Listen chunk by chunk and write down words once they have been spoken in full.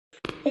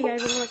Hey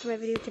guys, welcome back to my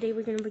video. Today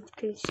we're gonna make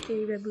the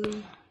scary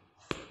baboon.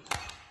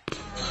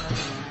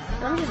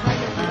 I'm just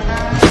hiding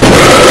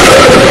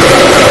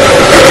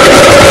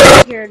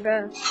here,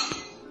 bro.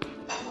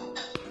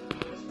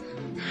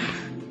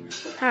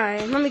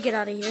 Alright, let me get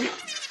out of here.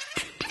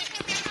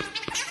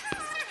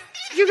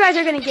 You guys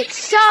are gonna get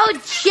so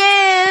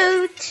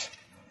cute!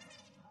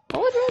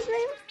 What was his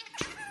name?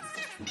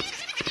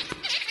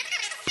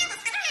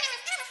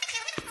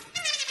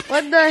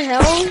 What the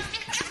hell?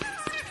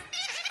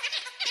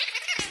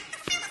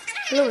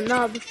 Little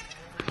nub.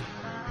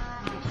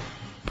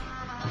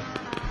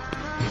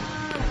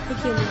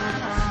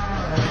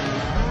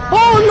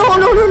 Oh no! Oh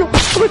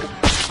my god!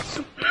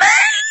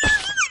 Man!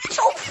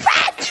 So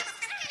fat!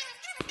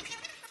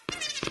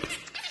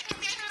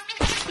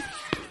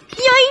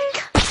 Yoink!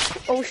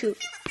 Oh shoot.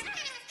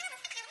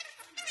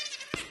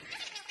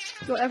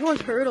 Yo,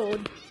 everyone's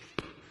hurdled.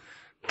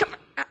 Come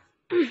on.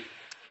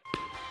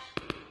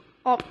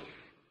 Oh.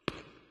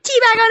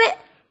 Teabag on it!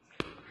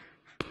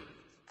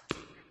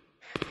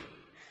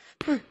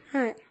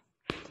 Alright.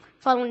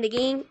 Following the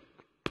game.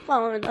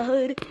 Following the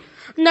hood.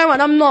 Never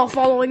mind, I'm not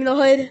following the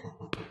hood.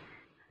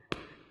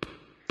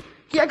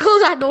 Yeah,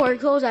 close that door.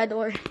 Close that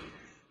door.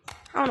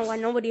 I don't know why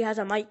nobody has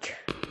a mic.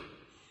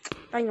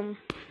 Bam.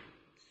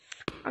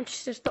 I'm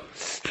just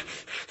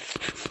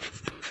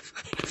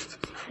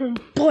oh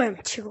boy, I'm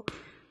too.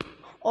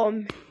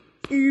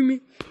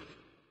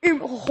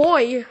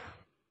 Ahoy.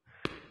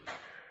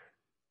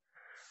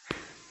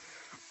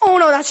 Oh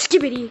no, that's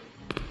skibbity.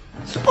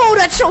 Oh,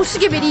 that's so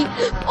skibbity.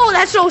 Oh,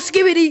 that's so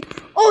skibbity.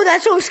 Oh,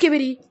 that's so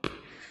skibbity.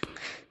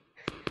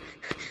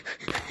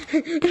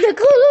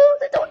 Close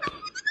the door.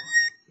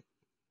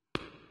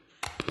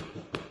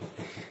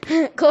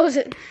 Close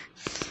it.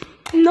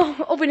 No,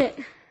 open it.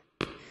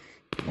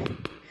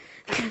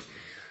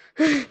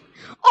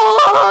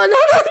 Oh, no.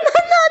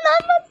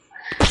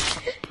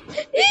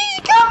 He's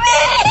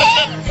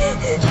coming.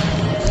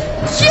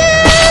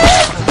 Shit.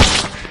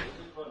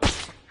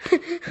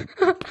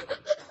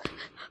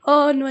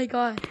 Oh my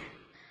god.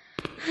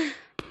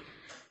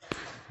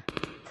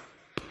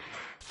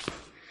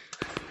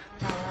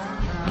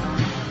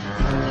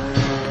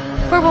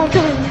 Purple, I'm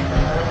killing you.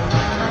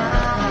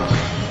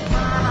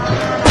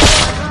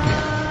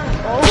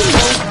 Oh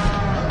no.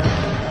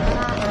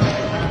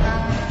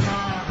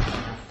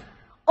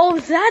 Oh,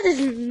 that is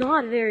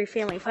not very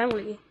family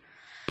friendly.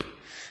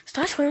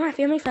 Stop swearing my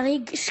family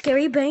friendly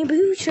scary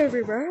bamboo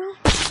server, bro.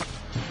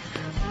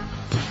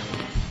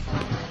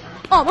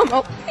 Oh, I'm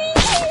up.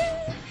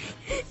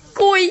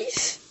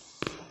 Boys.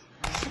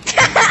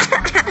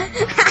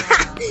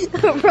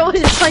 Bro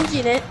is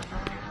punching it.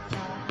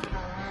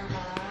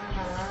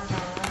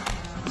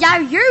 Yeah,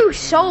 you're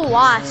so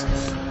lost.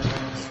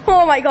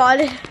 Oh my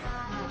god.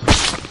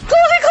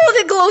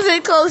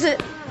 Close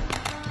it.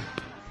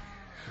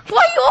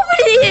 Why are you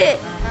opening it?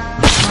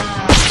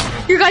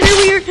 You guys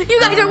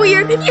are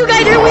weird.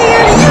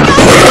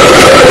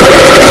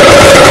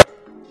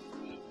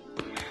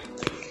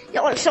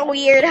 Y'all are so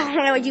weird.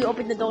 Why would you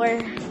open the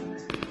door?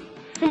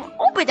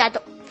 Open that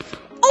door.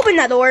 Open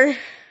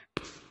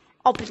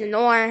the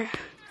door.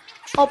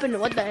 Open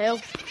what the hell?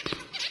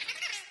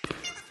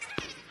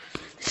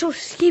 So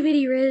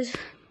skibbity, Riz.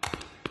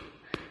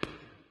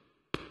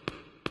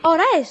 Oh,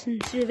 that is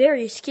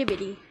very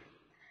skibbity.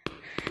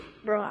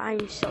 Bro,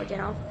 I'm so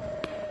down.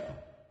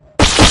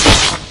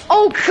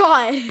 Oh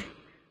god!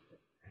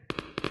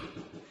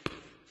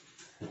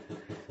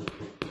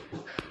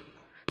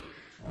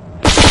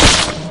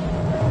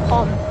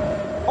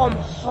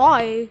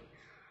 Hi.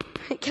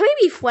 Can we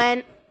be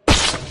friends?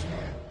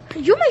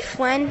 You're my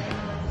friend.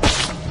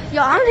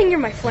 Yo, I don't think you're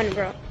my friend,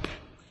 bro.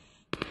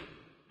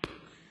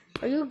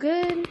 Are you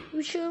good?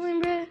 You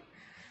chilling, bro?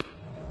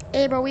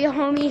 Hey, bro, we are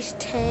homies.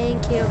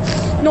 Thank you.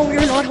 No,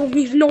 you're not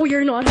homies.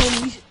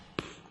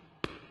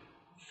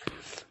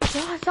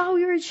 Bro, I thought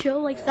we were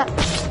chill like that.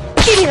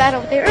 Give me that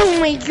out there. Oh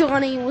my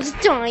god, I was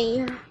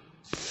dying.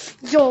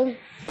 Yo.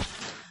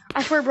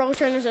 I swear, bro,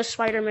 turned into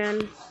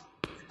Spider-Man.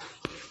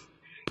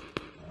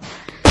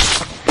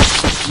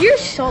 You're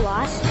so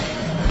lost.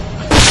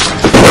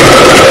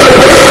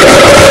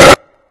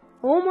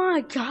 Oh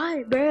my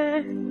god,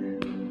 bruh.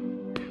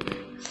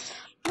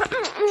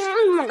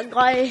 Oh my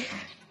god.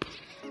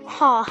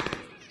 Huh.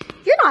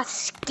 You're not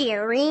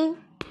scary.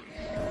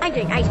 I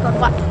drink ice cold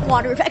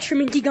water with extra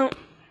minty gum.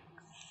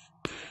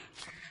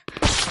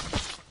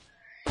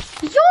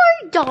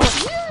 You don't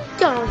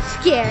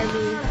scare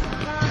me.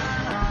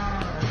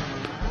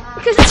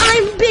 Because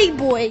I'm big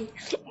boy.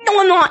 No,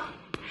 I'm not.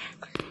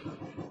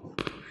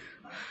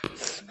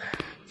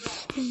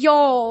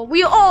 Yo,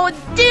 we all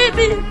did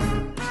it.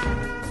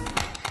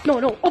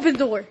 No, open the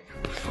door.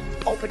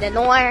 Open the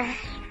door.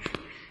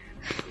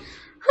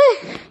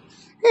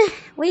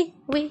 We.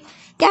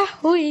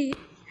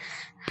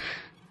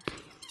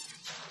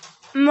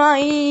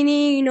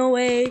 Mining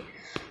away.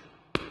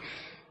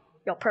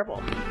 Yo,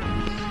 purple.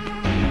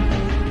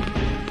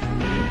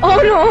 Oh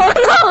no.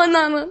 Oh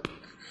no.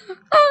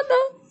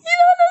 You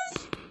know this.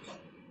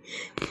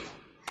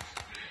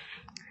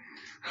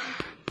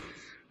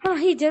 Oh,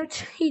 he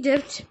dipped. He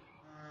dipped.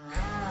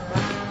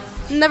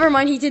 Never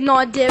mind, he did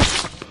not dip.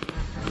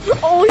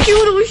 Oh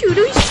shoot, oh shoot,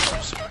 oh shoot,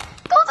 oh shoot.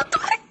 Go the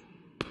door.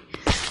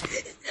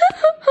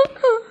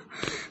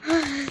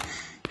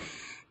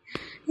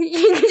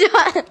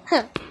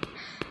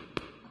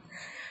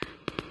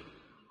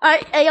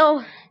 Alright,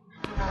 ayo.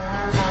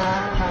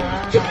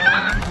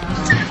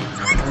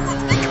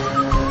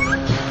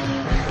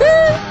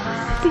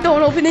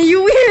 Don't open it,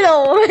 you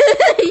weirdo.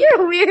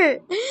 You're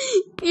weird.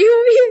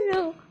 You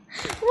weirdo.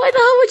 Why the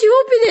hell would you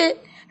open it?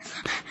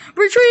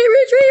 Retreat,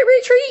 retreat,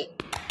 retreat.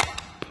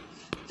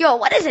 Yo,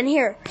 what is in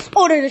here?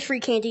 Oh, there's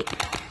free candy.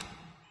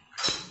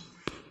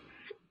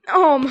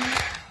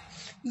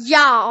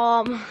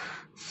 Yeah,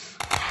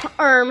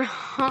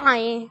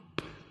 hi.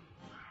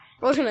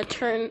 Bro's gonna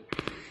turn.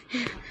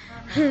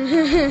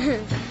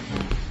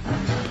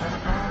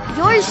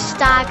 You're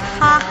stuck,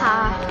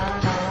 haha.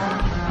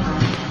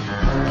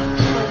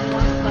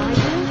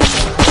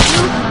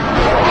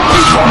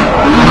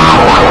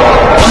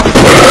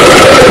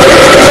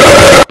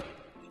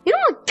 You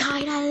know what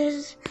guy that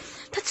is?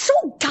 That's so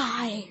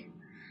guy.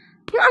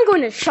 You know, I'm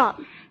going to the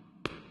shop.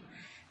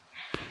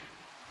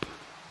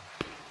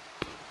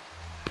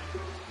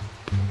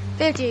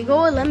 $50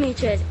 gold, let me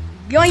check.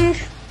 Yoink!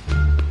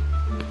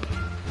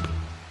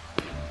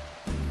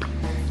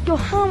 Yo,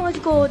 how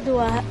much gold do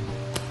I have?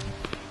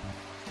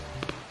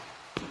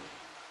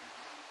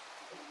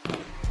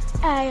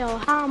 Ayo,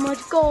 how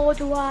much gold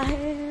do I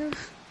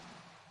have?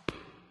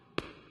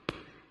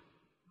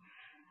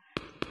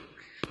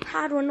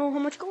 How do I know how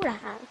much gold I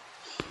have?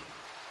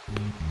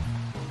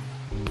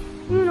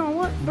 You know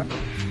what, bro?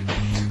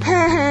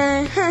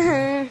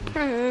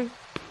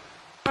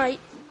 Alright,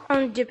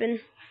 I'm dipping.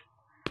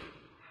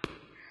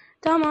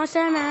 Dumbass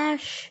and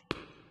mash.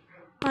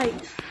 Alright.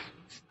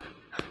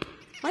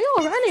 Why are you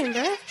all running,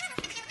 bro?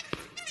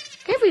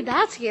 Can't be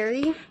that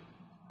scary.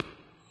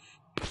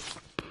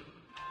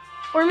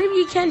 Or maybe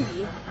you can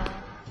be.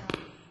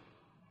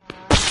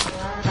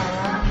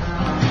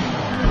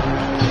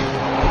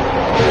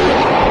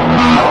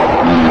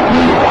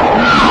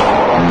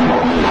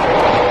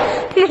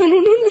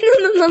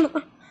 No.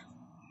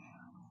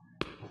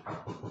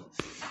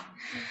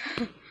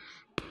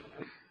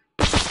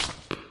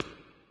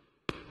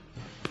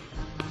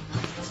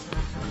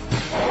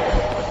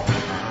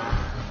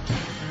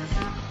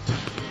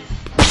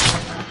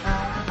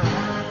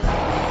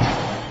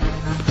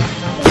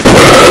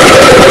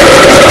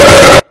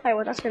 Alright,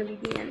 well, that's gonna be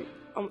the end.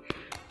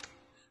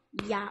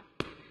 Yeah.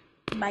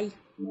 Bye.